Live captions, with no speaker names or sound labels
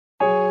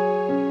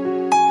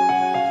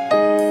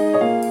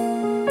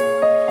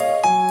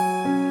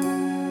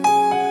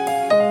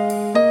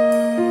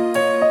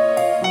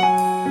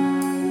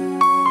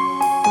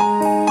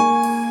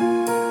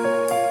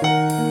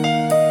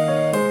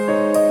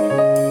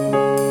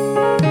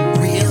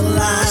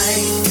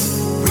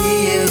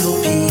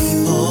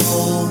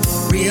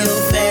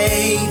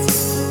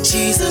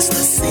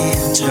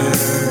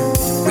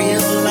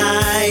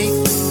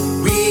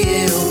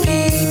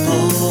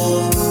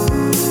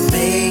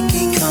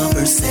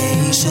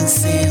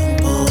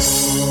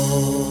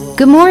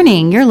Good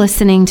morning. You're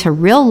listening to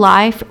Real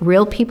Life,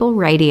 Real People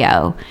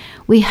Radio.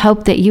 We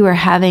hope that you are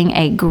having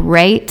a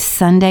great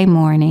Sunday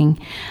morning.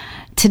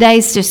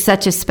 Today's just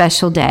such a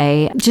special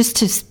day just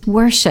to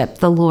worship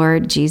the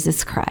Lord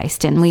Jesus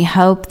Christ. And we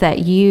hope that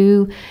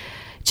you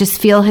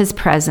just feel His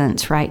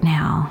presence right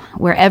now,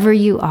 wherever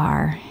you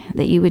are,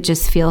 that you would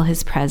just feel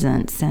His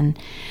presence. And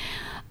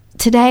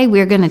today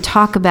we're going to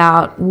talk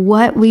about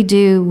what we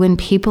do when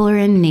people are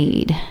in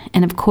need.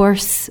 And of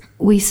course,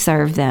 we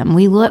serve them.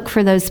 We look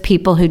for those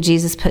people who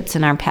Jesus puts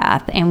in our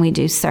path, and we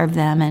do serve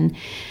them. And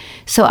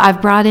so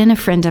I've brought in a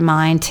friend of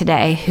mine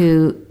today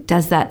who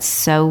does that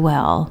so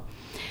well.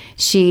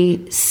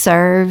 She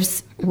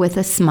serves with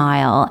a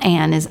smile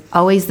and is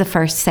always the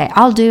first to say,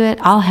 I'll do it,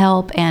 I'll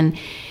help. And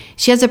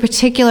she has a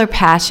particular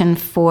passion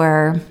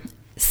for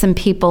some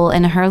people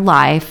in her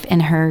life,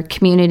 in her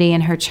community,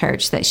 in her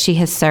church that she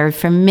has served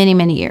for many,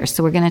 many years.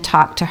 So we're going to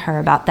talk to her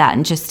about that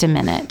in just a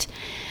minute.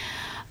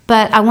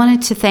 But I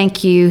wanted to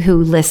thank you who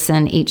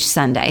listen each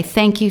Sunday.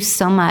 Thank you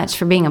so much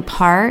for being a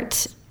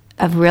part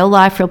of Real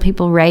Life, Real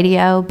People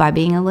Radio by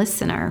being a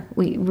listener.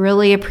 We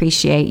really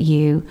appreciate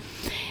you.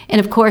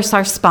 And of course,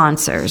 our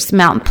sponsors,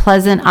 Mount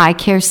Pleasant Eye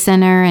Care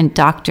Center and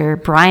Dr.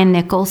 Brian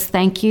Nichols,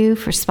 thank you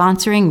for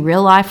sponsoring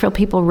Real Life, Real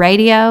People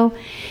Radio.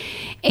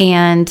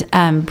 And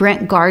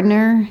Brent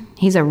Gardner,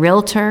 he's a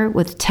realtor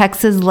with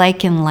Texas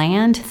Lake and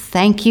Land.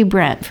 Thank you,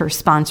 Brent, for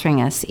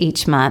sponsoring us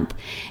each month.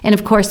 And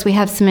of course, we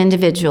have some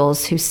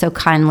individuals who so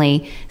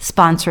kindly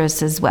sponsor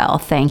us as well.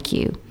 Thank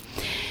you.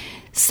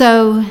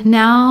 So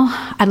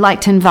now I'd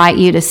like to invite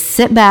you to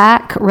sit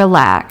back,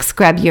 relax,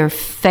 grab your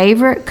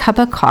favorite cup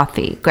of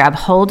coffee, grab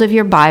hold of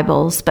your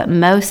Bibles, but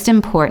most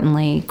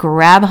importantly,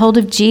 grab hold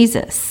of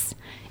Jesus,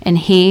 and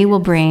He will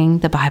bring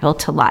the Bible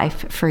to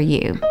life for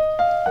you.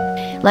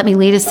 Let me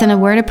lead us in a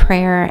word of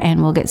prayer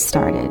and we'll get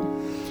started.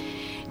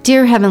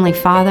 Dear Heavenly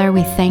Father,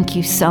 we thank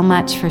you so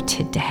much for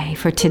today.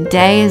 For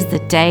today is the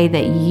day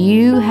that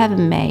you have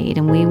made,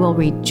 and we will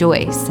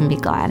rejoice and be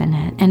glad in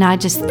it. And I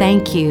just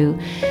thank you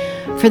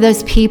for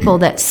those people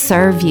that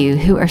serve you,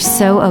 who are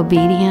so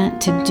obedient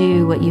to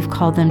do what you've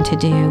called them to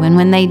do. And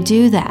when they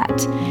do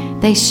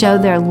that, they show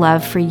their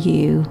love for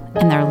you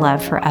and their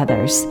love for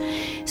others.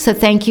 So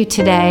thank you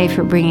today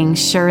for bringing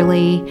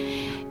Shirley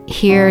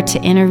here to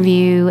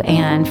interview,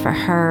 and for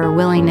her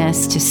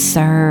willingness to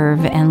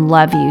serve and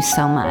love you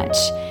so much.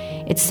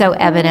 It's so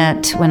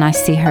evident when I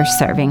see her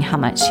serving how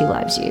much she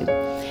loves you.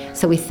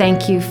 So we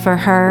thank you for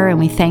her, and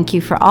we thank you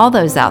for all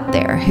those out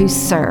there who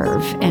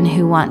serve and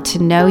who want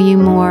to know you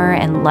more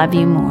and love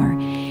you more.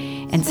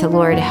 And so,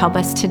 Lord, help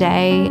us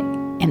today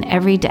and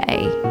every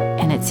day.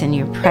 And it's in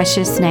your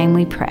precious name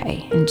we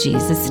pray. In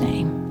Jesus'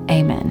 name,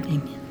 amen.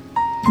 Amen.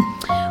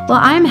 Well,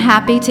 I'm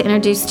happy to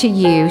introduce to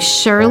you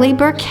Shirley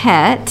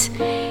Burkett,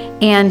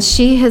 and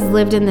she has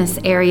lived in this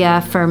area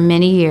for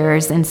many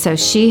years, and so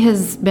she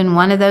has been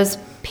one of those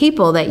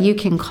people that you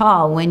can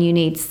call when you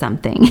need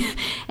something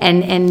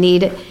and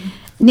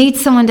need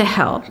someone to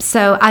help.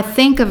 So I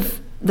think of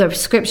the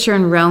scripture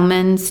in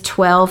Romans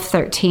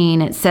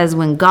 12:13. It says,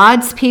 when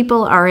God's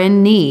people are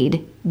in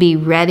need, be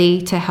ready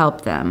to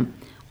help them,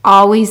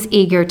 always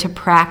eager to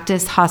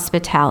practice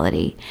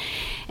hospitality.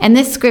 And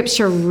this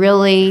scripture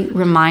really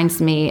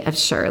reminds me of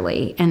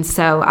Shirley. And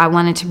so I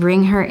wanted to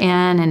bring her in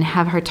and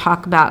have her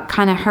talk about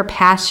kind of her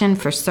passion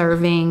for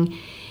serving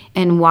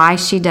and why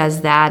she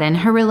does that and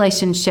her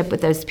relationship with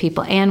those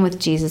people and with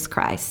Jesus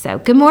Christ. So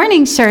good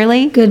morning,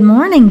 Shirley. Good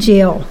morning,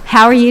 Jill.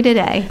 How are you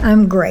today?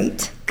 I'm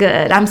great.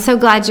 Good. I'm so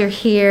glad you're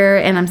here,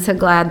 and I'm so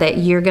glad that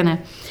you're going to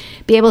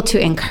be able to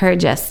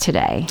encourage us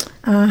today.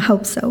 I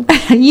hope so.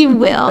 You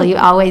will. You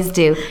always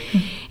do.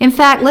 In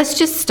fact, let's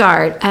just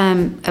start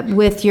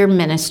with your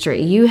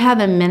ministry. You have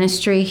a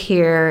ministry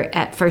here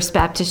at First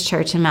Baptist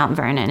Church in Mount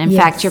Vernon. In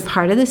fact, you're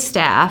part of the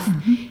staff.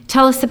 Mm-hmm.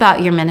 Tell us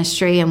about your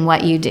ministry and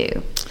what you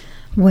do.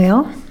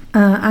 Well,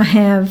 I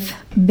have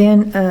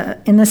been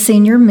in the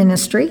senior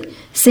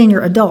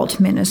adult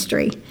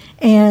ministry.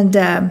 And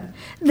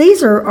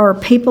these are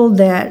people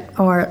that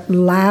are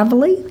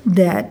lively,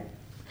 that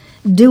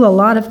do a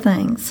lot of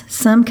things.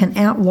 Some can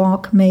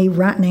outwalk me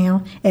right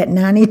now at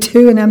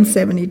 92 and I'm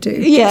 72.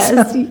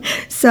 Yes.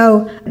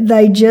 So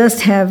they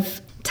just have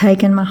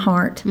taken my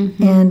heart.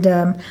 Mm-hmm.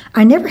 And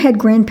I never had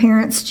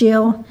grandparents,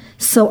 Jill,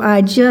 so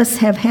I just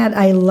have had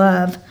a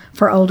love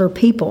for older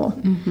people.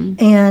 Mm-hmm.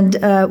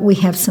 And we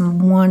have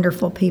some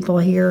wonderful people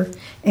here.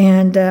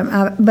 And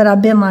but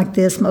I've been like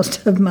this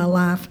most of my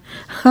life.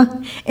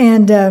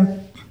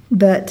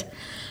 But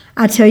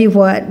I tell you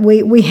what,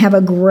 we have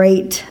a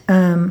great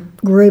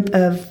group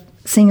of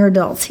senior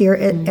adults here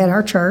at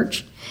our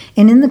church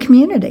and in the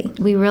community.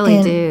 We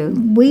really do.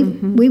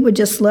 We would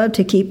just love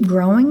to keep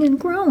growing and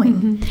growing.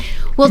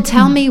 Mm-hmm. Well,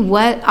 tell me,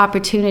 what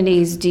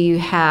opportunities do you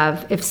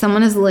have if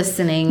someone is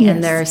listening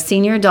and they're a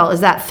senior adult? Is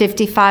that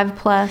 55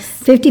 plus?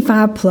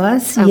 55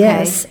 plus, okay.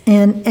 Yes.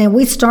 And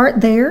we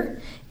start there.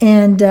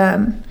 And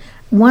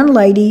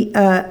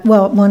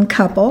one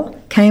couple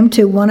came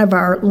to one of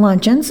our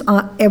luncheons.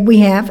 We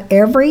have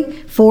every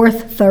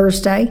fourth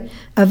Thursday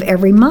of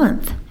every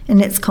month,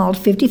 and it's called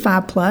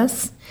 55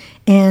 plus.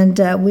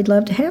 And we'd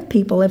love to have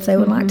people if they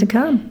would like to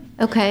come.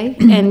 Okay.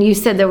 And you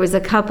said there was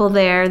a couple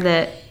there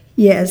that...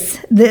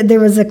 Yes. There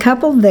was a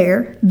couple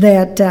there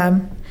that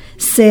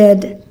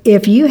said,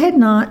 if you had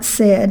not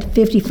said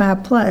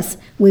 55 plus,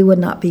 we would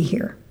not be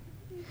here.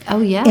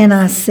 Oh, yeah. And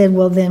I said,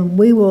 well, then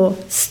we will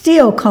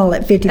still call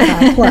it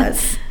 55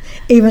 plus,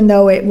 even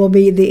though it will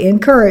be the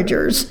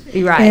encouragers.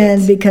 Right.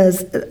 And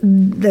because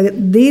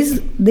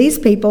these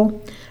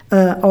people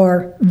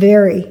are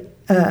very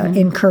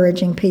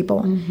encouraging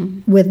people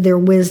with their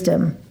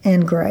wisdom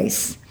and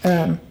grace.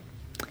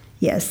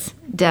 Yes.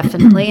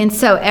 Definitely. And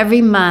so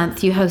every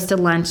month you host a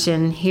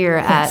luncheon here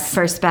at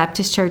First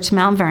Baptist Church,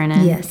 Mount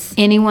Vernon. Yes.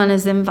 Anyone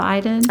is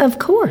invited? Of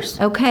course.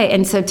 Okay.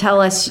 And so tell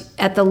us,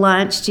 at the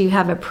lunch, do you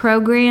have a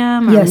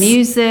program or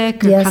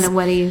music, or kind of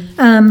what do you...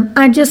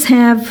 I just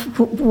have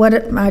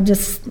I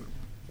just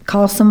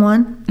call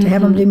someone to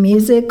have them do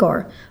music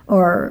or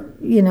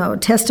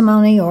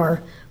testimony,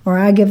 or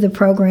I give the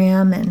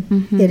program,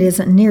 and it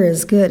isn't near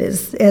as good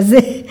as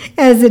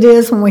it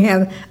is when we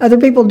have other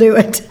people do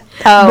it.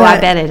 Oh, I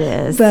bet it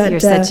is. But,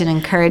 you're such an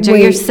encourager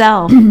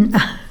yourself.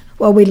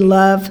 Well, we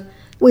love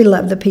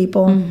the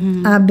people.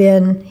 I've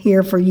been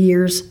here for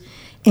years,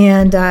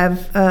 and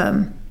I've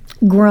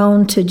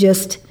grown to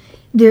just,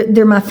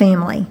 they're my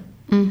family.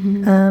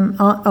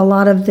 A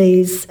lot of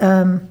these,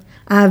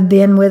 I've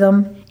been with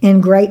them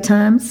in great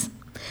times.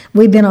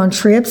 We've been on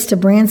trips to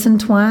Branson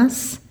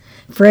twice,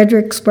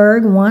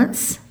 Fredericksburg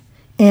once,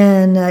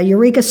 and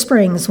Eureka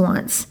Springs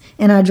once.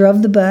 And I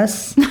drove the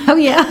bus. Oh,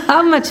 yeah.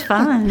 How much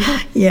fun.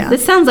 Yeah.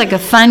 This sounds like a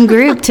fun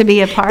group to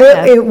be a part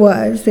of. It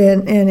was,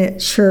 and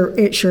it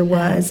sure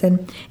was.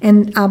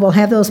 And I will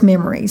have those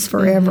memories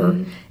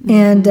forever.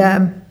 And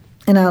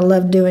I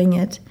love doing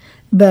it.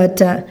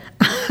 But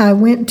I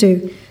went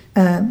to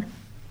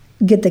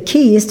get the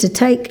keys to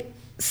take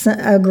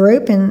a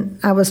group, and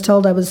I was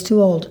told I was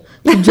too old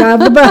to drive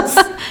the bus.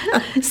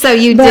 So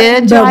you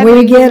did drive? But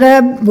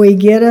we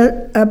get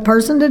a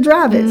person to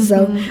drive it,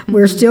 so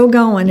we're still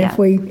going if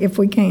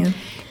we can.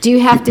 Do you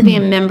have to be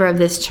a member of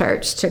this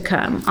church to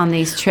come on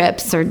these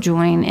trips or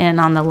join in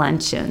on the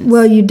luncheons?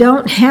 Well, you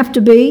don't have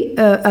to be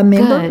a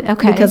member. Good.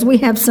 Okay. Because we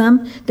have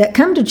some that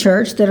come to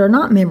church that are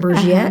not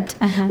members yet.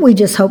 We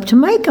just hope to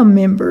make them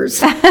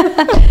members.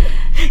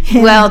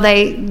 Well,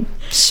 they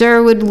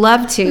sure would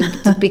love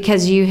to,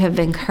 because you have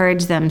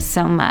encouraged them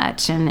so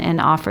much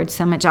and offered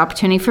so much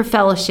opportunity for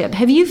fellowship.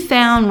 Have you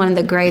found one of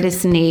the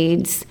greatest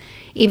needs,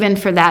 even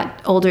for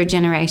that older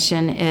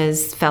generation,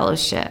 is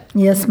fellowship?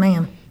 Yes,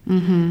 ma'am.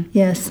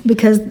 Yes,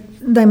 because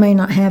they may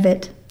not have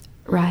it.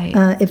 Right.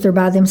 If they're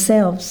by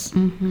themselves,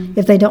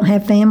 if they don't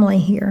have family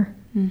here.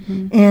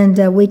 And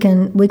we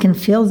can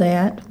feel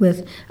that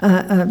with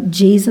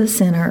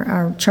Jesus and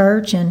our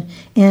church and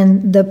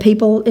the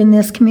people in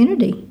this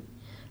community.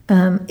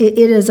 It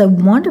is a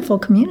wonderful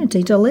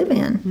community to live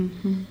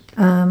in.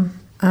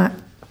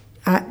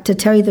 To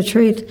tell you the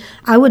truth,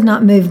 I would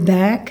not move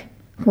back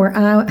where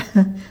I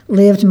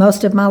lived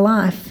most of my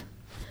life.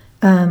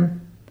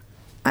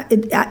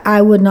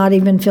 I would not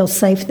even feel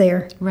safe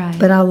there. Right.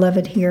 But I love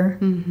it here.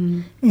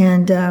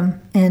 And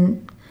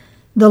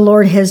the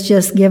Lord has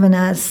just given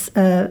us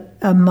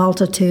a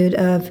multitude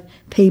of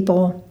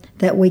people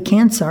that we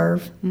can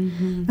serve.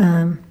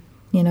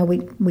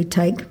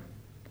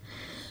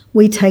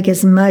 We take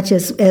as much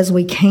as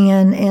we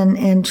can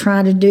and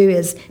try to do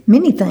as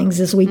many things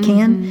as we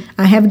can.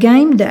 I have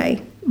game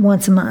day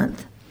once a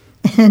month,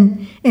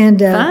 and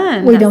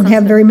we don't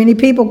have very many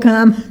people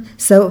come.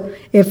 So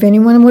if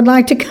anyone would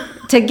like to come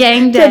to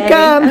game day,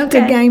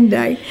 to game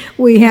day,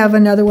 we have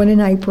another one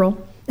in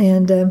April,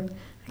 and I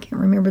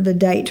can't remember the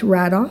date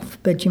right off,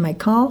 but you may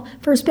call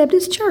First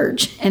Baptist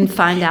Church and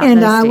find out.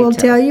 And I will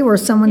tell you, or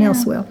someone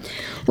else will.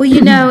 Well,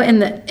 in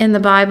the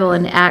Bible,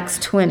 in Acts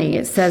 20,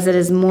 it says it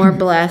is more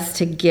blessed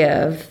to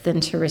give than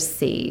to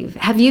receive.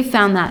 Have you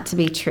found that to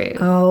be true?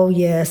 Oh,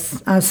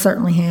 yes, I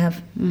certainly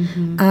have.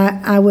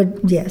 I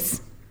would,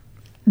 yes.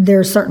 There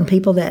are certain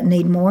people that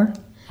need more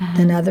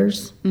than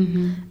others.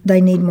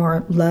 They need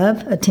more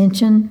love,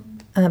 attention,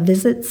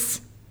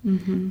 visits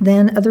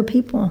than other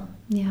people.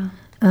 Yeah.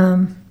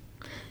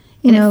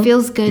 It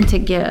feels good to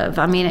give.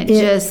 I mean, it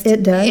does.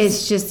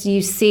 It's just,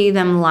 you see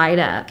them light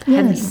up.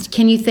 Yes.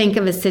 Can you think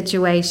of a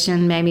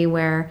situation maybe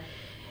where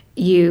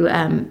you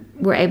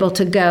were able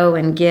to go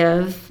and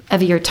give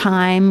of your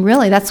time?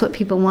 Really, that's what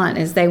people want,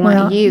 is they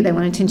want they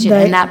want attention.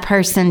 And that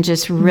person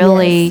just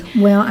really... Yes.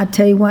 Well, I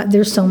tell you what,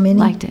 there's so many.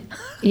 Liked it.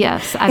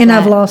 Yes.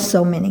 I've lost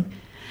so many.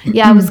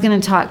 Yeah, I was going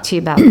to talk to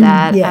you about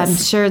that. Yes. I'm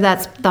sure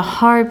that's the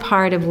hard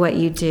part of what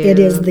you do. It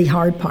is the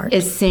hard part.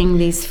 Is seeing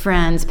these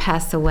friends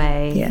pass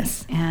away.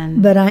 Yes.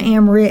 But I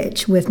am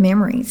rich with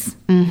memories.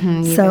 You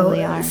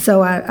really are.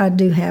 So I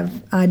do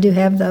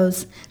have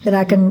those that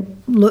I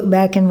can look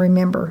back and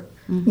remember,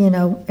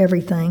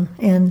 everything.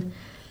 And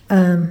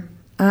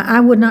I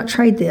would not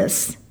trade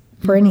this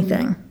for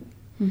anything.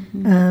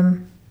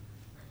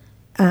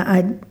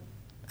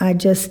 I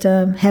just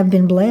have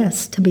been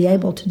blessed to be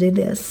able to do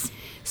this.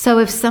 So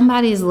if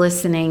somebody's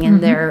listening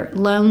and they're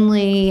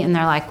lonely and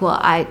they're like, well,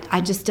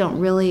 I just don't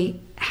really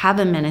have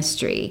a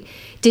ministry.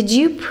 Did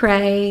you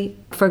pray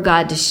for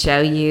God to show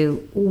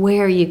you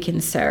where you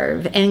can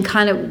serve? And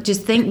kind of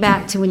just think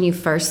back to when you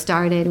first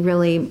started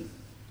really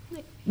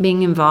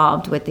being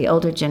involved with the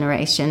older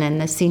generation and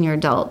the senior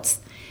adults.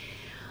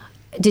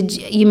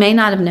 You may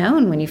not have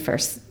known when you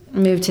first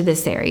moved to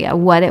this area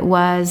what it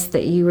was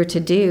that you were to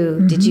do.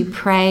 Mm-hmm. Did you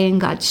pray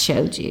and God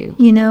showed you?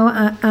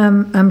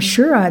 I'm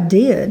sure I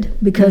did,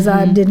 because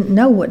I didn't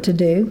know what to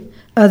do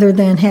other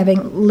than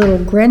having little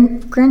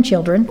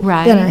grandchildren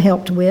that I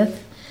helped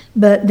with.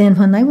 But then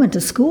when they went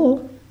to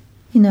school,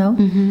 you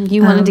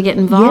wanted to get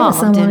involved.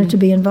 Yes, I wanted to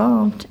be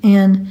involved.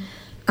 And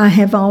I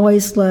have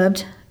always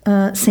loved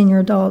senior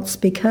adults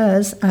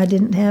because I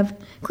didn't have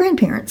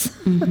grandparents.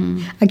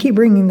 Mm-hmm. I keep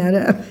bringing that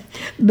up.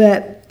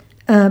 But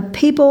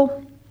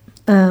people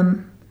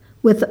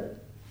with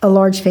a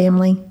large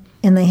family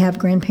and they have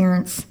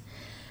grandparents,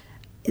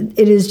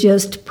 it is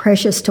just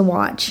precious to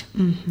watch,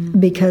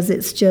 because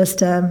it's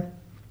just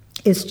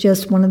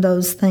one of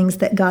those things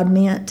that God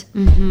meant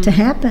to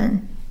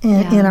happen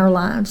in our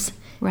lives.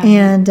 Right.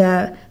 And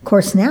of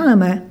course, now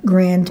I'm a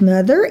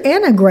grandmother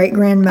and a great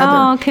grandmother.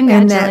 Oh,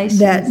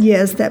 congratulations!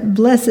 And that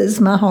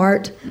blesses my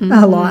heart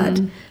a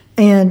lot.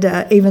 And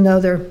even though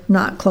they're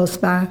not close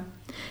by,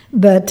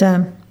 but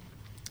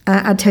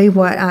I tell you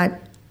what,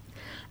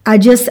 I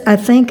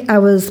think I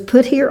was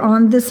put here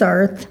on this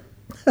earth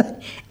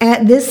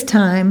at this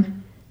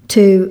time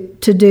to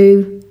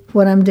do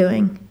what I'm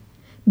doing,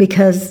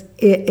 because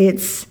it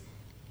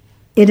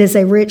is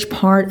a rich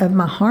part of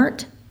my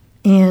heart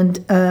and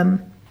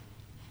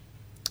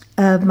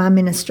of my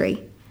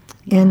ministry,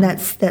 and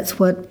that's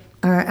what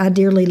I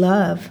dearly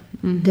love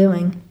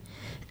doing.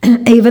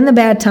 Even the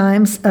bad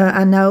times,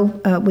 I know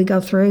we go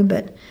through,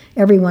 but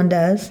everyone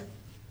does.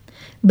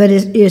 But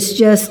it's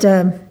just.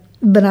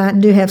 But I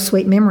do have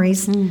sweet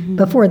memories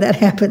before that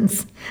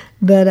happens.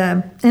 But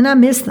and I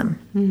miss them.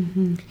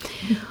 Mm-hmm.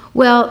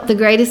 Well, the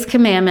greatest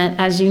commandment,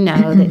 as you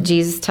know, that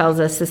Jesus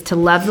tells us is to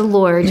love the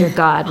Lord your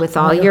God with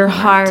all your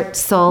heart,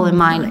 soul, and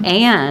mind,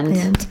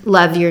 and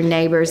love your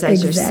neighbors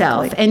as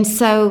yourself. And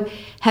so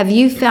have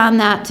you found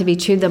that to be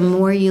true? The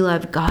more you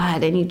love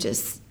God and you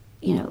just,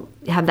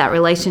 have that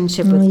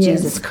relationship with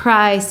Jesus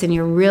Christ, and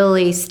you're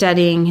really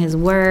studying his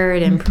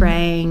word and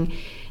praying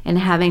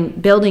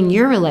and building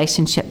your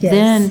relationship,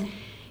 then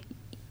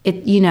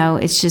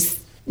it's just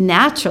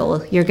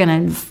natural. You're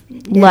going to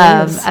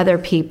love other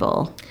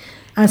people.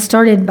 I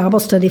started Bible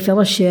Study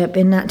Fellowship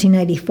in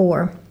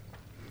 1984,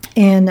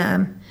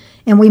 and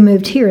we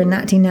moved here in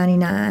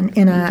 1999,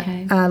 and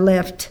I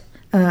left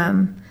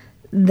that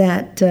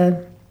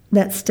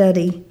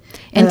study.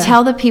 And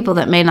tell the people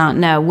that may not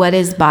know, what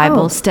is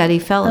Bible Study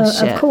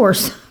Fellowship? Of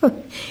course.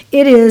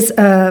 It is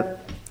a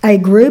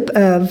group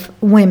of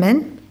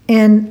women,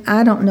 and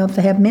I don't know if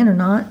they have men or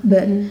not,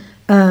 but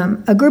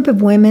a group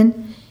of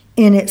women,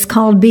 and it's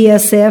called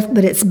BSF,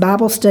 but it's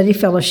Bible Study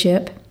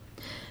Fellowship.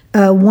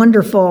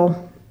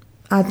 Wonderful.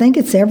 I think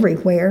it's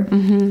everywhere.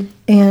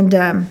 And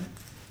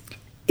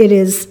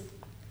it's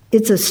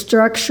a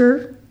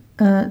structure,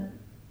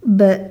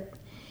 but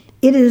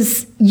it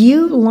is,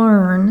 you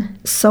learn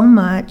so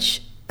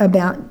much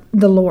about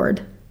the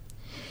Lord,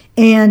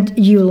 and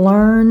you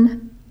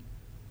learn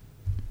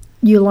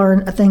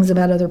things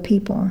about other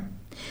people.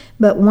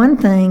 But one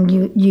thing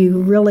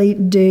you really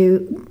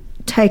do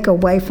take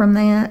away from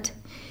that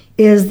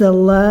is the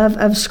love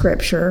of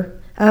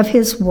Scripture, of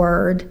His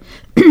Word,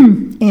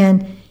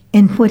 and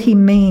what He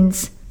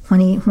means when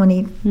He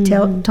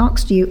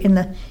talks to you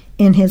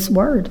in His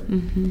Word.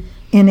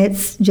 And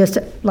it's just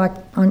like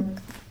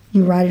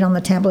you write it on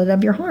the tablet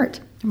of your heart.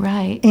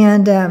 Right.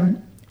 And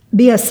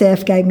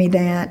BSF gave me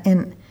that,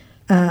 and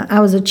I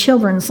was a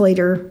children's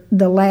leader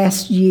the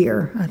last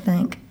year, I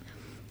think.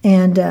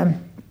 And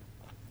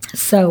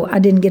so I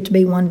didn't get to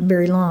be one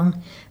very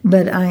long,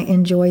 but I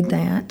enjoyed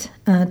that,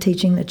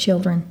 teaching the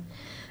children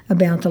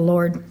about the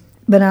Lord.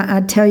 But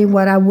I tell you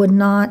what, I would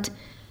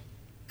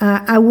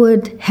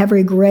have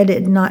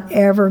regretted not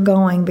ever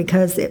going,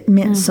 because it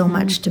meant so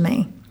much to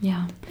me.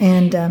 Yeah.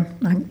 And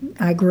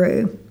I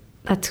grew.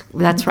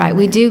 That's right.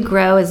 We do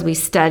grow as we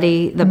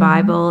study the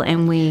Bible,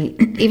 and we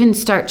even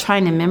start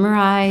trying to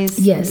memorize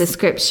the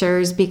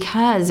Scriptures,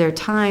 because there are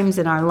times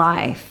in our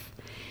life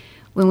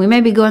when we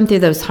may be going through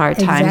those hard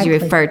times you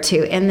referred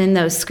to, and then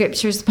those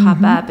Scriptures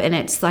pop up, and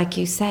it's like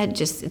you said,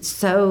 just it's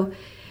so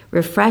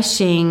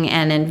refreshing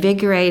and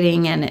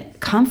invigorating and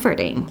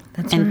comforting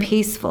and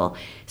peaceful.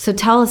 So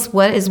tell us,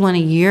 what is one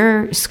of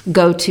your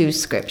go-to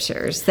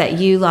Scriptures that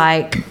you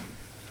like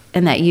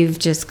and that you've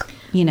just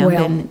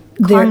been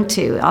clung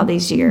to all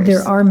these years?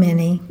 There are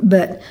many,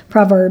 but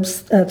Proverbs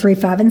 3,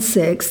 5, and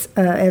 6,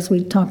 as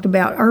we talked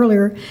about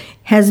earlier,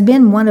 has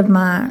been one of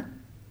mine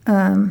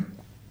that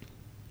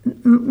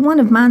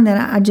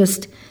I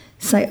just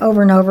say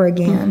over and over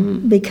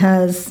again,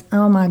 because,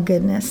 oh my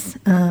goodness,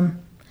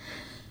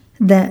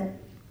 that,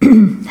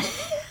 and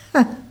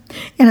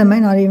I may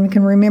not even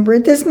can remember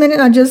it this minute,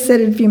 I just said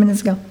it a few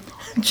minutes ago.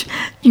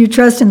 You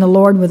trust in the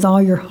Lord with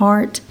all your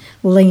heart,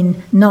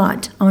 lean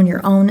not on your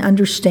own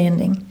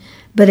understanding,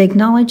 but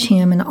acknowledge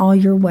Him in all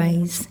your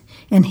ways,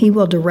 and He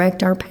will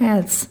direct our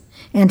paths,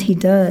 and He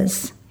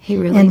does. He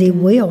really and He does.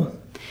 will.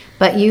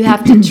 But you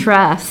have to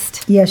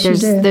trust. Yes, you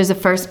do. There's a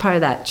first part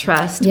of that,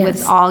 trust Yes,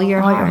 with all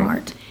your all heart. your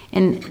heart.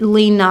 And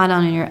lean not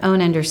on your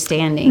own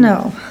understanding.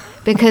 No.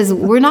 Because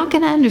we're not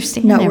going to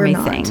understand No, we're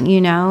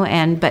everything,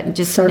 not. but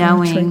just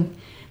Certainly knowing true.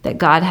 that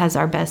God has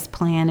our best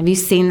plan. Have you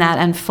seen that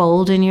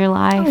unfold in your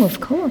life? Oh, of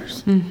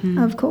course.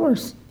 Of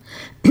course.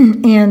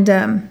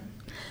 And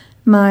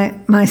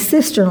my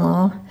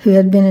sister-in-law, who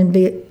had been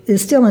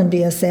is still in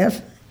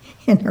BSF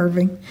in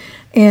Irving,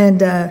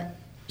 and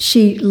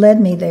she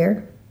led me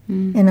there,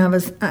 and I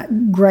was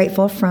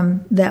grateful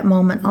from that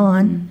moment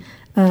on.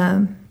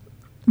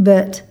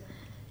 But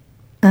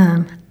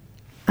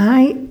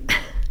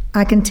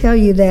I can tell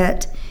you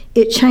that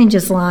it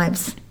changes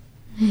lives.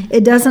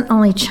 It doesn't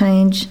only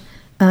change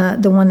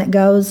the one that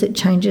goes, it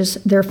changes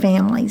their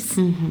families.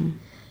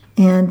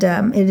 And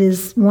it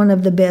is one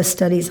of the best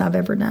studies I've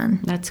ever done.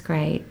 That's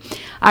great.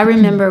 I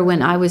remember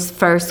when I was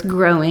first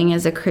growing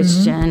as a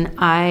Christian,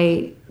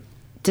 I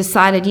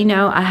decided,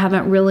 I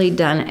haven't really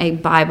done a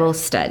Bible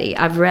study.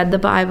 I've read the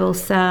Bible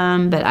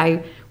some, but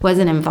I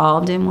wasn't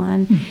involved in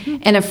one.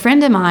 And a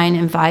friend of mine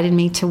invited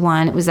me to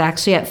one. It was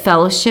actually at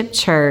Fellowship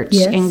Church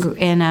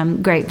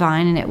in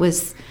Grapevine, and it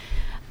was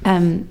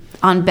on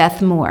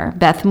Beth Moore.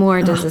 Beth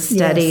Moore does a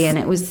study, and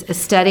it was a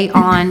study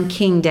on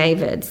King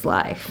David's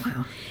life.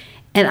 Wow.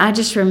 And I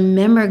just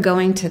remember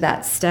going to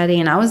that study,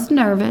 and I was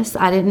nervous.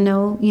 I didn't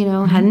know,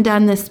 hadn't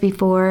done this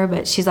before,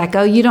 but she's like,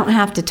 oh, you don't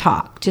have to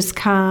talk. Just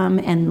come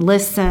and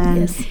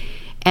listen. Yes.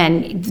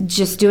 And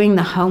just doing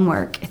the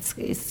homework, it's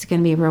going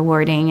to be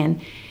rewarding.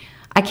 And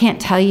I can't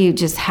tell you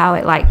just how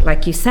it,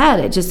 like you said,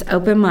 it just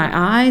opened my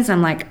eyes.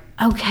 I'm like,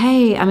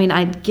 okay. I mean,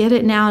 I get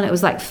it now. And it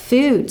was like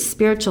food,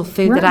 spiritual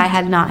food that I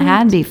had not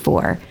had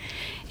before.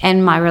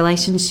 And my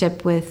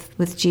relationship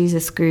with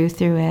Jesus grew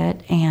through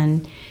it.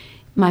 And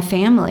my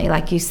family,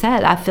 like you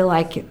said, I feel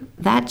like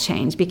that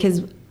changed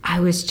because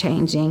I was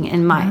changing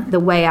in the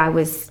way I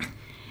was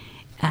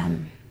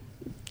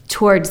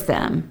towards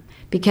them.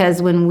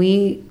 Because when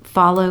we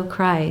follow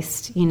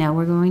Christ,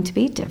 we're going to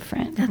be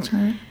different. That's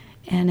right.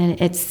 And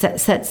it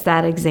sets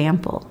that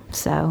example.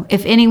 So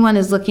if anyone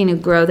is looking to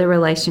grow their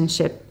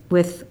relationship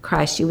with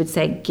Christ, you would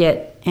say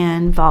get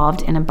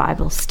involved in a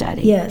Bible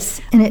study.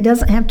 Yes, and it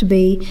doesn't have to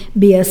be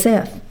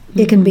BSF.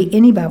 It can be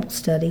any Bible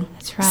study.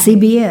 That's right.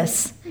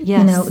 CBS.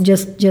 Yes.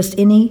 Just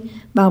any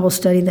Bible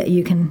study that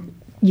you can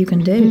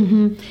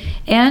do.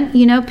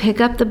 And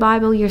pick up the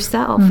Bible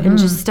yourself and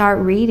just start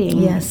reading.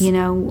 Yes.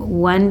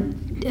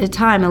 One at a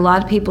time. A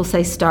lot of people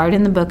say start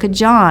in the book of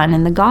John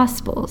and the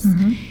Gospels.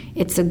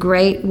 It's a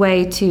great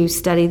way to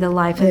study the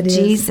life of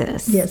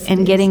Jesus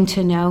and getting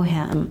to know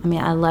Him. I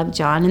mean, I love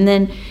John. And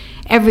then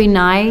every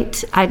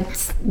night I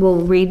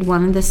will read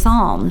one of the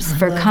Psalms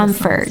for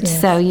comfort.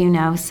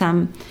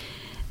 So,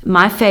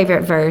 my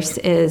favorite verse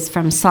is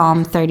from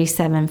Psalm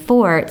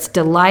 37:4. It's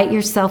delight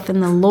yourself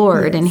in the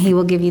Lord, and He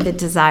will give you the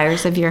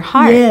desires of your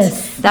heart.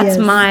 Yes, that's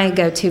my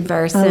go-to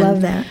verse. I love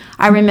that.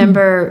 I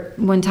remember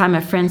one time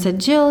a friend said,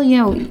 Jill,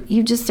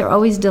 you just are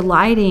always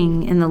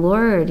delighting in the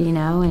Lord,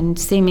 and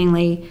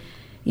seemingly,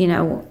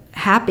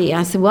 happy.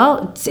 I said,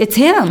 well, it's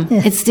Him.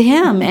 Yes. It's to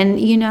Him. And,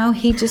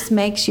 He just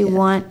makes you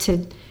want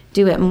to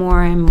do it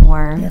more and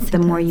more the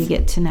more you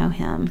get to know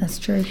Him. That's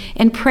true.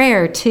 And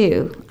prayer,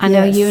 too. I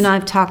know you and I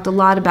have talked a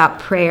lot about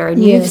prayer,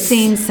 and you've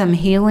seen some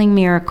healing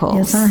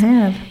miracles. Yes, I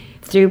have.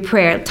 Through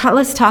prayer.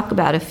 Let's talk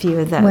about a few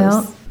of those.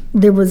 Well,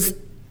 there was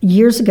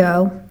years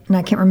ago, and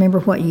I can't remember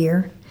what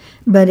year,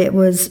 but it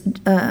was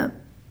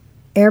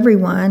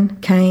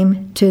everyone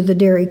came to the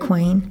Dairy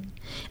Queen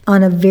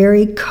on a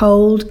very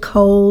cold,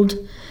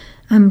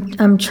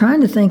 I'm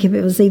trying to think if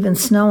it was even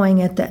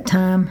snowing at that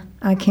time.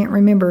 I can't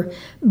remember.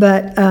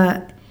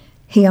 But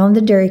he owned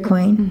the Dairy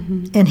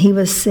Queen, and he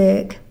was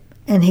sick,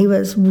 and he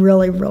was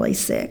really, really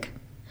sick.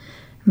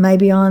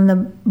 Maybe on the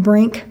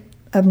brink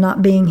of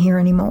not being here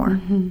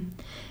anymore.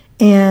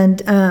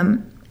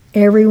 And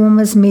everyone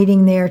was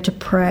meeting there to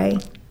pray.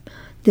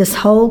 This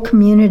whole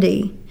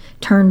community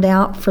turned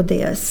out for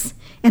this.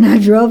 And I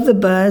drove the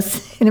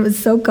bus, and it was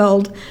so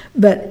cold,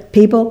 but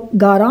people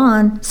got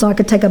on so I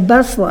could take a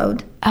bus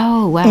load.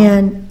 Oh, wow.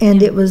 And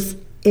it was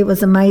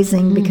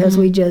amazing because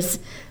we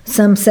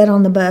some sat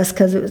on the bus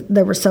because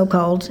they were so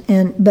cold,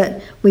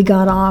 but we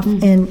got off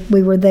and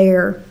we were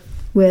there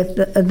with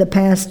the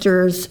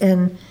pastors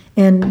and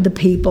the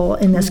people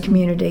in this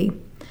community.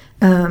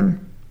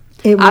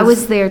 I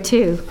was there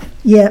too.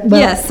 Yeah. Well,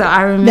 yes, so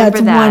I remember that's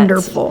that. That's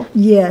wonderful.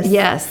 Yes.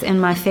 Yes, in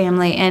my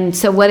family. And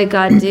so what did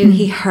God do?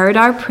 He heard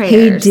our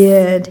prayers. He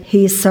did.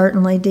 He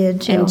certainly did,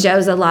 Jill. And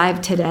Joe's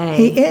alive today.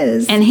 He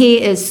is. And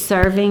he is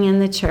serving in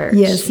the church.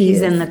 Yes, He's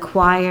is. in the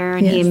choir.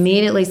 And he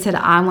immediately said,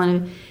 I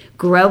want to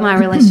grow my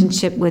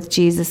relationship with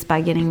Jesus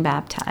by getting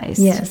baptized.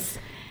 Yes.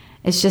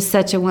 It's just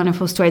such a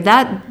wonderful story.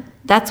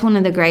 That's one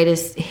of the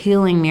greatest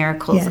healing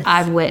miracles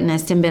I've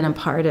witnessed and been a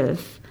part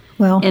of.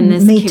 In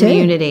this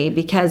community,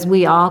 because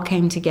we all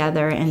came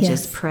together and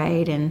just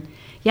prayed, and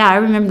yeah, I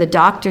remember the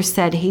doctor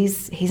said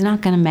he's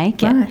not going to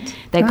make it. Right,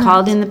 They right.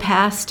 called in the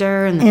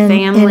pastor and the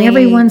family. And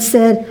everyone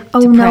said, oh,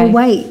 no, pray.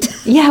 wait.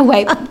 Yeah,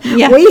 wait.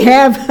 Yeah. We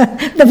have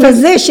the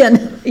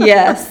physician.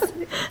 Yes.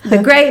 The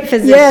great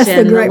physician. Yes,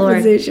 the great Lord.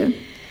 physician.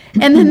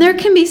 And then there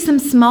can be some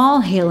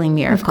small healing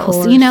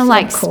miracles, course,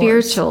 like of course.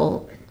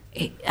 spiritual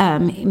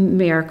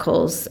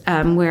miracles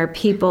where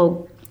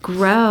people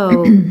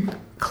grow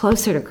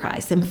closer to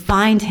Christ and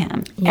find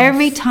Him. Yes.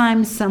 Every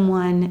time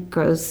someone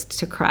grows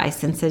to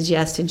Christ and says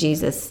yes to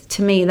Jesus,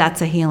 to me,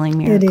 that's a healing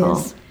miracle. It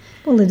is.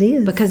 Well, it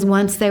is. Because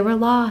once they were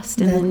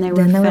lost and then they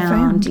were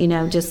found,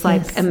 just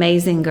like Yes.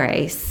 Amazing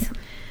Grace.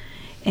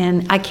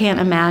 And I can't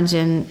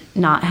imagine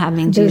not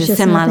having There's Jesus just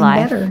in my nothing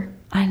life. better.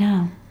 I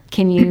know.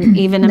 Can you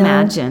even No,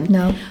 imagine?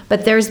 no.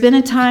 But there's been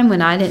a time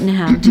when I didn't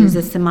have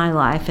Jesus in my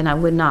life, and I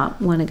would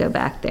not want to go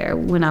back there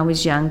when I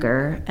was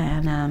younger.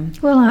 And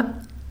Well,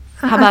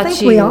 How I about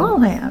think you? we all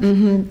have.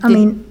 Mhm. I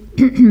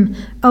mean,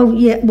 oh,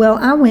 yeah, well,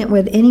 I went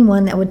with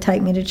anyone that would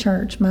take me to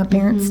church. My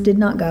parents did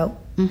not go,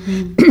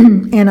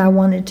 and I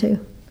wanted to.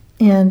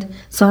 And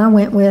so I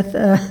went with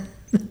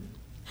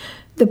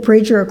the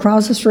preacher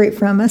across the street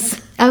from us.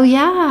 oh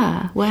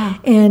yeah, wow.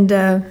 And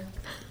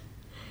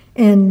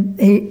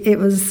it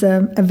was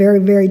a very,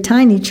 very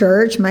tiny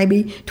church,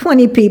 maybe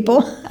 20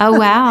 people. Oh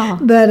wow.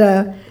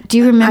 But Do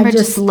you remember I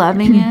just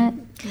loving it?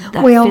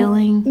 That well,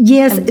 feeling?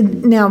 yes.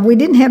 Now we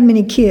didn't have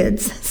many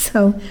kids,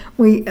 so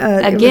we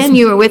Again,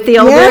 you were with the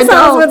older yes,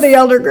 I was adults. with the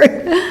older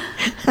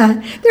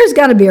group. There's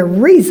got to be a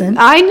reason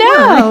I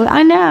know,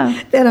 I know.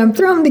 that I'm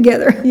thrown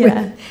together.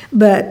 Yeah.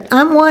 But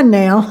I'm one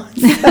now,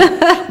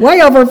 way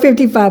over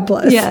 55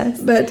 plus.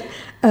 Yes.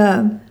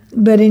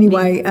 But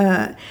anyway,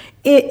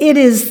 it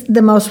is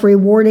the most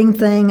rewarding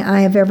thing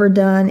I have ever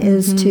done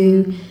is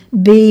to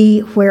be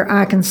where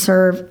I can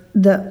serve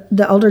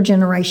the older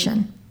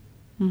generation.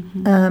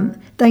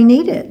 They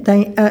need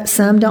it.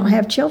 Some don't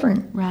have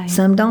children. Right.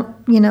 Some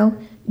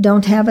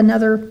don't have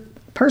another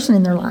person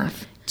in their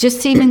life.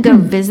 Just to even go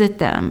visit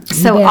them.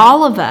 So bet.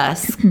 all of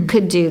us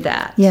could do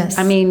that. Yes.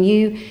 I mean,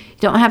 you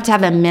don't have to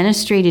have a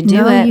ministry to do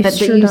No, it, you but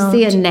sure that you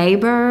see a don't.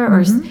 neighbor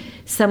or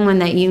someone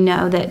that you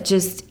know that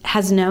just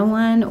has no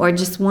one or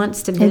just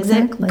wants to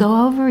visit, Exactly.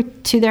 go over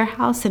to their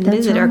house and That's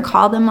visit or right.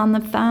 call them on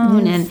the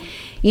phone. Yes.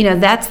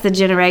 And, that's the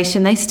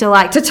generation. They still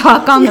like to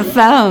talk on the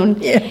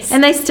phone. Yes.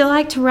 And they still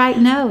like to write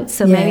notes.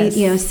 So Yes.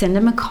 maybe, send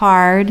them a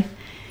card.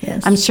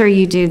 Yes. I'm sure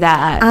you do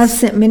that. I've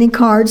sent many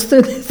cards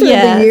through Yes,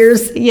 the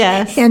years.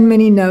 yes. And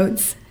many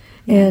notes.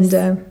 And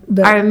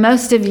but Are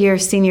most of your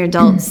senior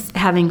adults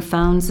having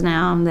phones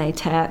now? They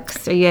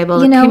text. Are you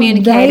able to they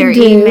communicate or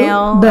do,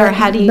 email? but, Or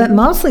how do you? But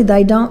mostly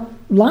they don't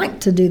like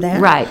to do that.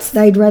 Right.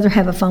 They'd rather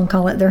have a phone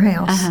call at their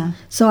house.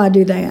 So I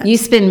do that. You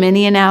spend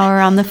many an hour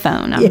on the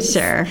phone, I'm Yes,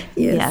 sure.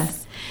 yes.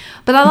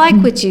 But I like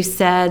what you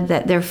said,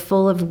 that they're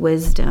full of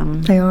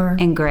wisdom. They are.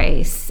 And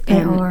grace. They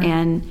and, are.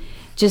 And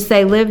just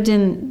they lived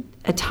in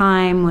a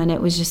time when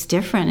it was just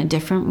different, a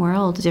different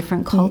world, a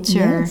different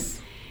culture. Yes.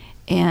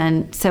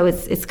 And so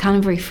it's kind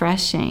of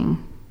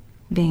refreshing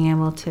being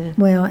able to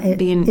Well,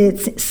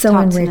 it's so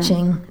talk to them.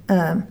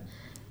 enriching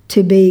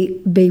to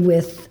be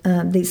with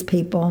these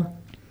people.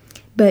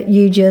 But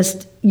you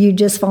just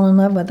fall in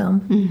love with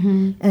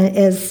them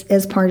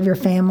as part of your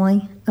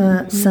family.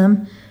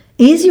 Some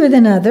easier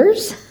than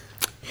others.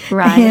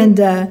 Right. And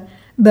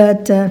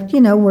but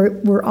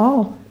we're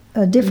all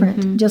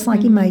different, just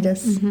like He made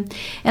us.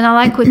 And I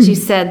like what you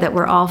said, that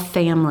we're all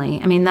family.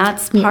 I mean,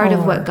 that's part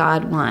of what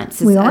God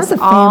wants. Is We are us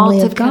the all family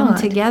to of come God.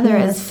 together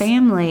Yes. as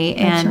family.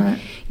 That's And right.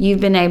 you've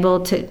been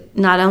able to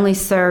not only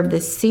serve the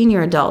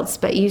senior adults,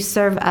 but you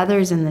serve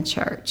others in the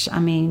church. I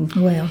mean,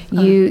 Well,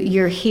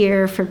 you're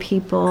here for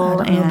people.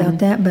 I don't know about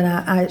that, but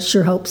I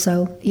sure hope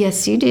so.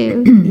 Yes, you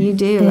do. You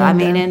do. I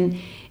mean, and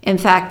in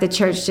fact, the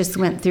church just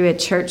went through a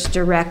church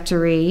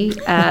directory.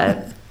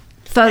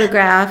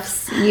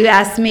 Photographs. You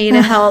asked me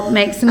to help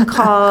make some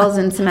calls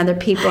and some other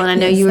people, and I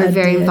know Yes, you were I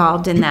very did.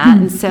 involved in that.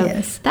 And so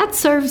Yes. that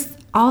serves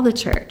all the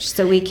church,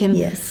 so we can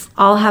Yes.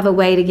 all have a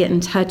way to get in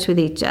touch with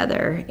each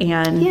other.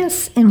 And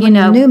Yes, and when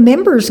the new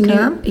members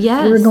come,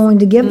 yes. we're going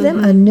to give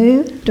them a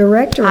new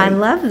directory. I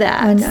love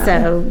that. I know.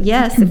 So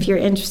yes, if you're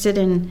interested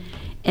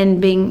in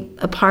being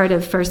a part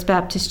of First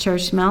Baptist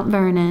Church Mount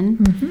Vernon,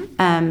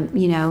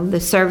 the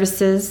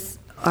services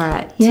are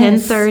at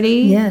Yes,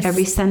 10:30 yes.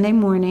 every Sunday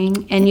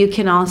morning, and you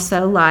can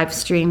also live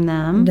stream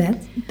them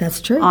That's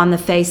true. on the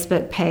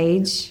Facebook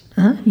page,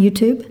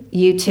 YouTube.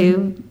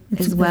 YouTube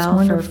It's- as well,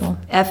 it's for wonderful.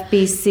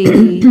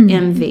 FBC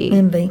MV.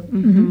 Envy.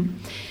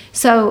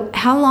 So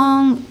how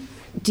long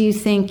do you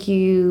think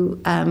you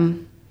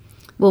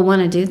will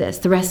want to do this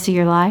the rest of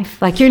your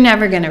life? Like, you're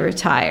never going to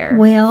retire.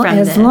 Well, from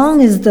as this.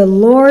 long as the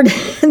Lord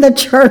and the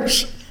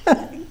church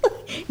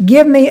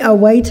give me a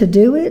way to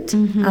do it,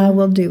 I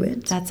will do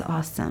it. That's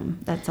awesome.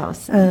 That's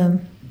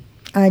awesome.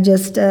 I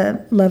just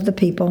love the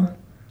people.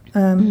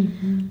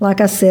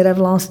 Like I said, I've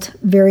lost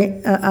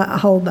a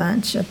whole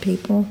bunch of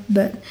people,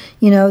 but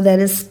that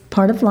is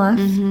part of life.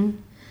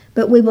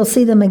 But we will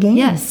see them again.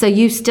 Yes. So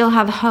you still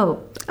have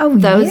hope. Oh,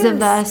 those yes.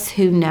 of us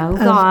who know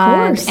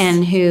God course.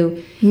 and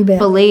who You bet.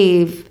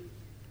 believe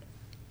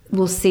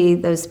will see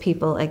those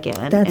people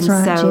again. That's and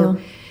right, so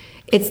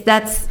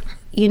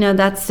Jill.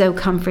 that's so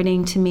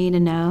comforting to me to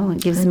know.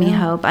 It gives me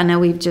hope. I know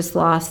we've just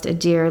lost a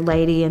dear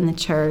lady in the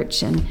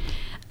church, and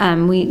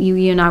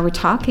you and I were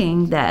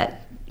talking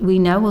that we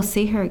know we'll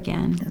see her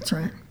again. That's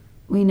right.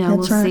 We know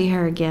That's we'll right. see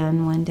her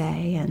again one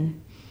day,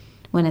 and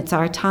when it's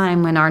our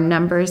time, when our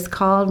number is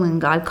called, when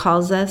God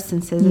calls us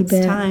and says it's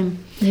bet.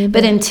 time. You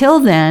But bet. until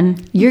then,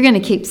 you're going to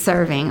keep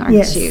serving, aren't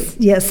Yes. you?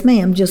 Yes,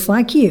 ma'am. Just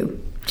like you,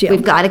 Jill.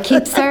 We've got to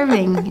keep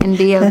serving and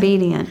be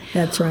obedient.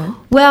 That's right.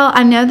 Well,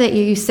 I know that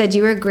you said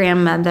you were a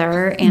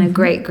grandmother and a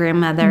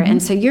great-grandmother,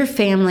 and so your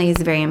family is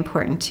very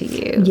important to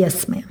you.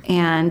 Yes, ma'am.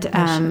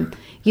 And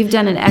you've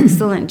done an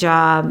excellent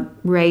job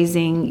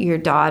raising your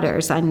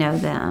daughters. I know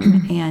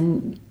them,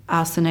 and I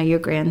also know your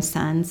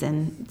grandsons,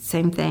 and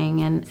same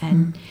thing.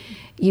 And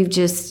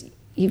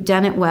you've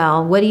done it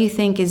well. What do you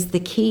think is the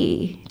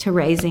key to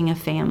raising a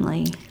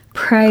family?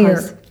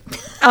 Prayer.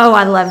 Oh,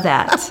 I love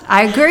that.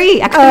 I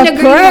agree. I couldn't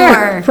agree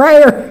more.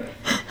 Prayer.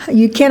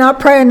 You cannot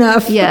pray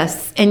enough.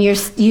 Yes, and you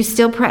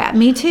still pray.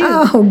 Me too.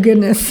 Oh,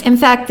 goodness. In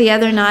fact, the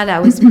other night I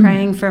was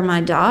praying for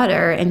my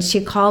daughter, and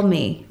she called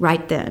me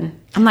right then.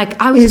 I'm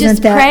like, I was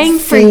just praying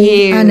for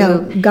you. I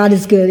know. God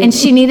is good. And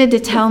she needed to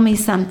tell me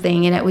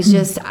something, and it was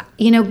just,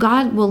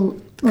 God will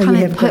kind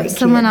you of have put great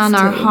someone kids, on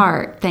our too.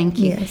 heart, thank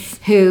you, Yes.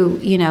 who,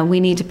 we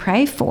need to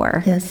pray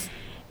for. Yes.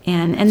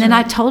 And then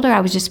I told her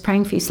I was just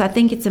praying for you. So I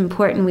think it's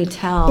important we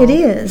tell. It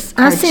is.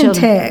 I our send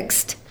children.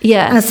 text.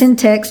 Yes. I send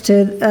text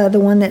to the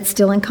one that's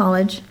still in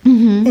college,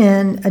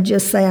 and I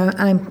just say,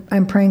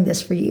 I'm praying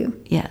this for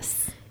you.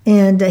 Yes.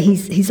 And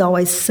he's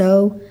always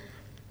so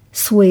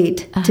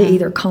sweet to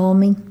either call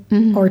me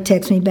or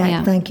text me back,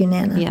 Yeah. thank you,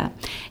 Nana. Yeah.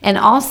 And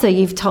also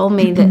you've told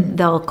me that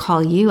they'll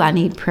call you, I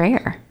need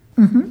prayer.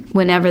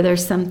 Whenever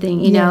there's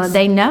something, Yes.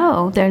 they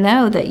know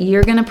that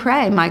you're going to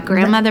pray. My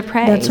grandmother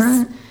prays. That's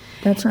right.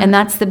 That's right. And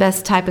that's the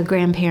best type of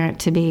grandparent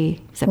to be.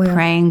 It's a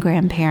praying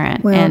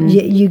grandparent. Well, and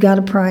you got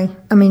to pray.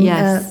 I mean,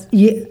 Yes.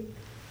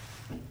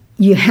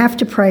 you have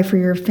to pray for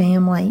your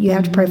family. You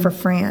have to pray for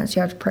friends.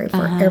 You have to pray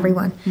for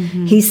everyone.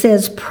 He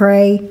says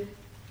pray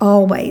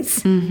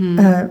always.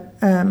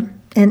 And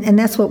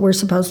that's what we're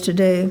supposed to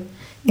do.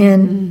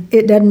 And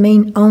it doesn't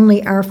mean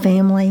only our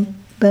family,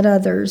 but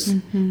others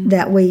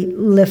that we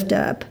lift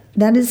up.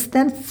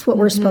 That's what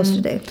we're supposed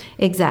to do.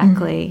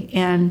 Exactly.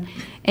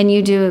 And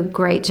you do a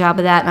great job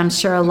of that. And I'm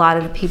sure a lot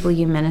of the people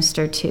you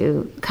minister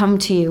to come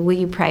to you, will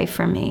you pray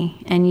for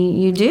me?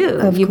 And you do.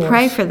 Of you course.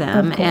 pray for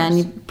them Of and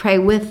course. you pray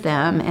with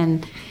them.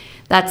 And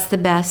that's the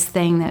best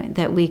thing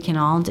that we can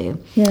all do.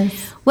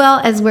 Yes. Well,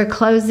 as we're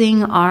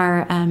closing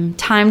our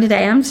time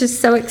today, I'm just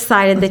so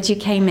excited that you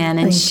came in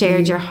and Thank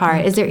shared you. your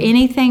heart. Is there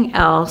anything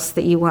else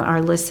that you want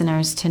our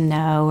listeners to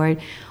know,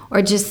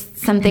 or just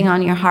something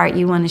on your heart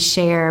you want to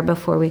share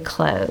before we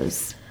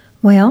close?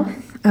 Well,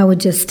 I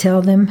would just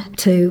tell them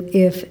to,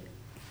 if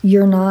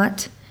you're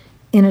not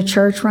in a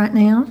church right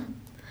now,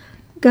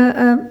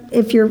 go.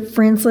 If your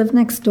friends live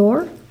next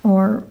door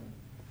or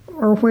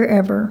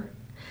wherever,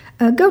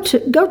 go to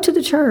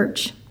the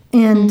church,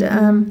 and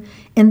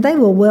they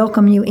will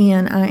welcome you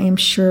in, I am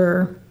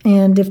sure.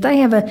 And if they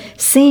have a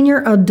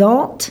senior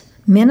adult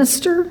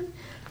minister,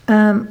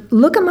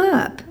 look them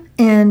up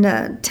and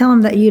tell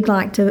them that you'd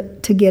like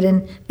to get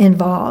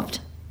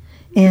involved.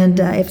 And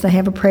if they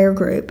have a prayer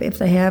group, if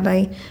they have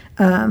a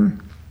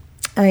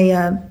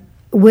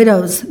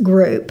widows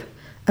group,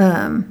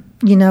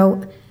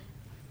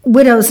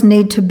 widows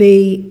need to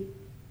be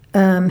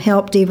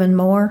helped even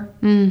more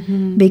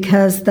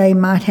because they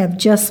might have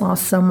just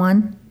lost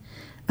someone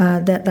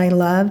that they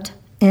loved,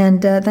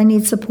 and they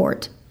need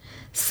support.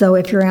 So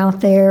if you're out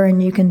there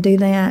and you can do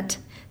that,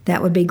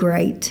 that would be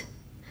great.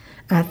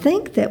 I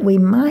think that we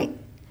might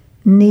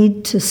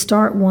need to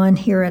start one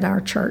here at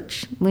our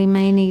church. We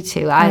may need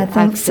to. I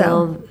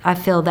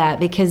feel that,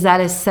 because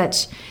that is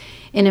such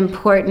an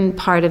important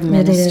part of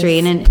ministry,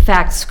 and in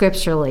fact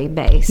scripturally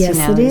based. Yes,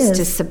 it is.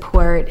 To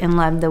support and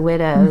love the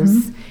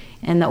widows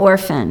and the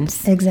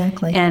orphans.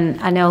 Exactly. And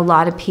I know a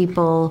lot of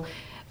people,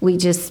 we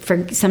just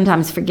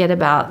sometimes forget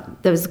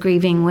about those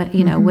grieving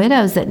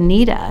widows that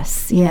need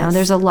us. Yes.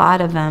 There's a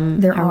lot of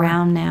them There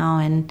around now,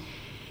 and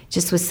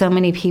just with so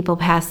many people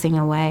passing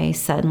away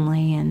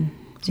suddenly, and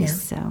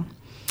just so.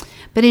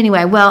 But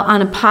anyway, well,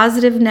 on a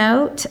positive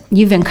note,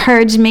 you've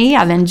encouraged me.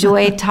 I've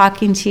enjoyed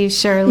talking to you,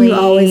 Shirley. You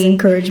always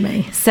encourage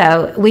me.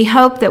 So we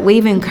hope that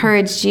we've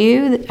encouraged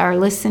you that are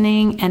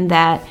listening, and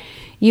that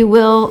you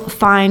will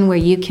find where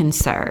you can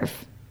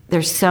serve.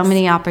 There's so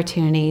many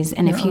opportunities.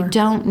 And if you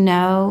don't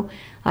know,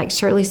 like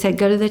Shirley said,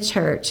 go to the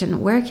church,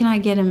 and where can I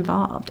get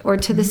involved? Or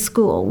to the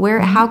school.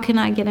 How can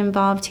I get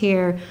involved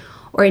here?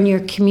 Or in your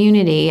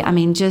community? I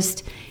mean,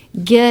 just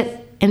get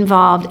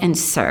involved and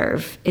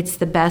serve. It's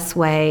the best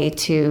way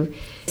to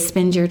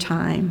spend your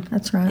time.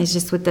 That's right. It's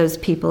just with those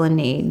people in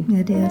need.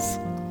 It is.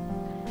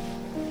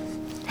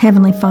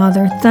 Heavenly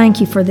Father, thank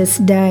you for this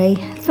day.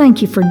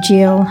 Thank you for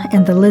Jill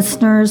and the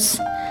listeners.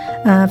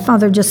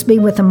 Father, just be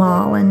with them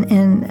all and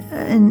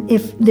and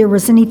if there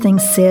was anything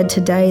said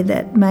today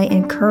that may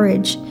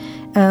encourage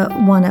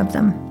one of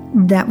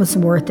them, that was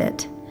worth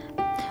it.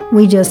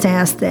 We just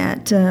ask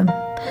that.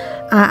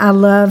 I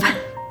love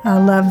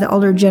the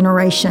older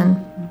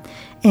generation,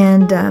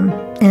 and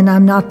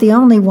I'm not the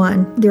only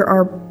one. There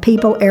are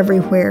people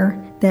everywhere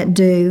that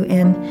do,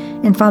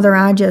 and Father,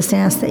 I just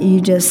ask that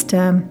you just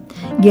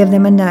give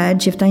them a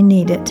nudge if they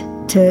need it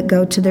to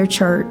go to their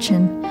church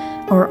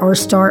or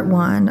start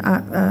one,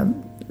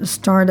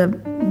 start a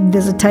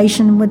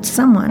visitation with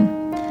someone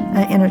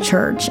in a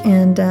church,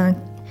 and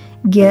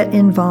get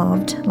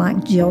involved,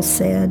 like Jill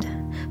said.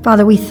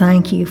 Father, we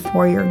thank you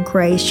for your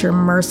grace, your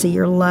mercy,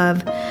 your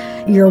love,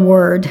 your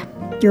word.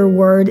 Your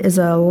word is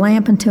a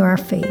lamp unto our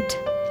feet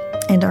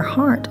and our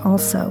heart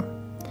also.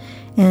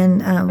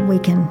 And we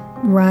can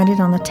write it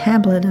on the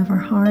tablet of our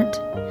heart,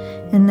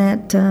 and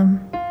that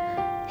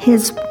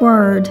his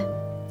word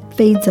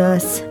feeds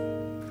us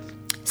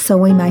so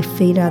we may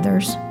feed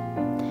others.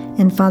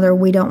 And Father,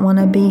 we don't want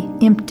to be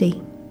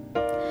empty,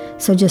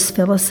 so just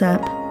fill us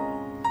up.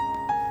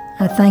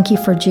 I thank you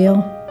for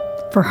Jill,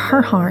 for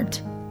her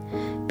heart,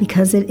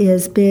 because it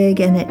is big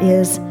and it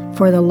is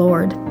for the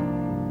Lord.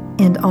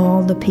 And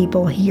all the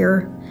people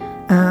here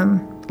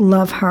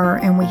love her,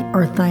 and we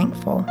are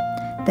thankful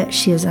that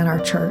she is at our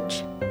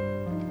church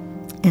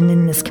and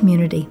in this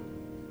community.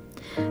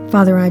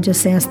 Father, I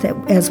just ask that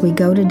as we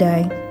go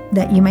today,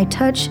 that you may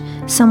touch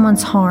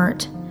someone's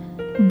heart,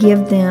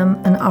 give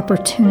them an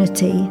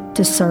opportunity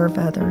to serve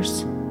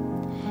others.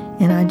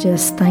 And I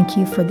just thank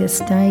you for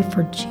this day,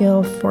 for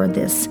Jill, for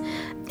this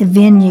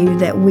venue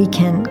that we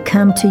can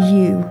come to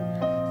you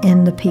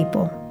and the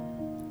people.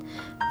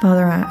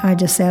 Father, I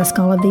just ask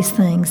all of these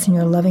things in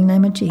your loving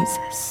name of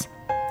Jesus.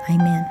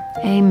 Amen.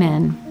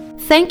 Amen.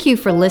 Thank you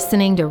for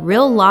listening to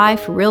Real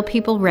Life, Real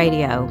People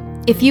Radio.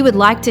 If you would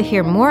like to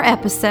hear more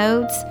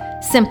episodes,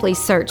 simply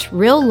search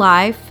Real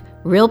Life,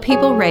 Real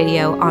People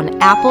Radio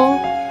on Apple,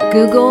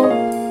 Google,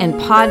 and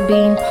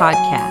Podbean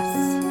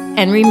podcasts.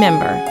 And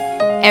remember,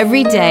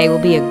 every day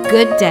will be a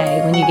good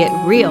day when you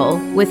get real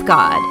with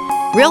God.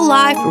 Real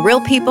Life,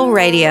 Real People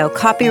Radio,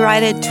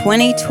 copyrighted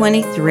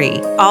 2023.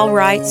 All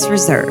rights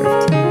reserved.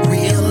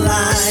 Real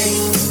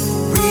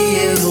life,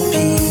 real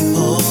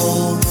people,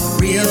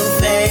 real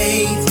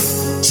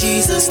faith,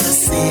 Jesus the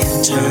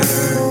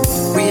center.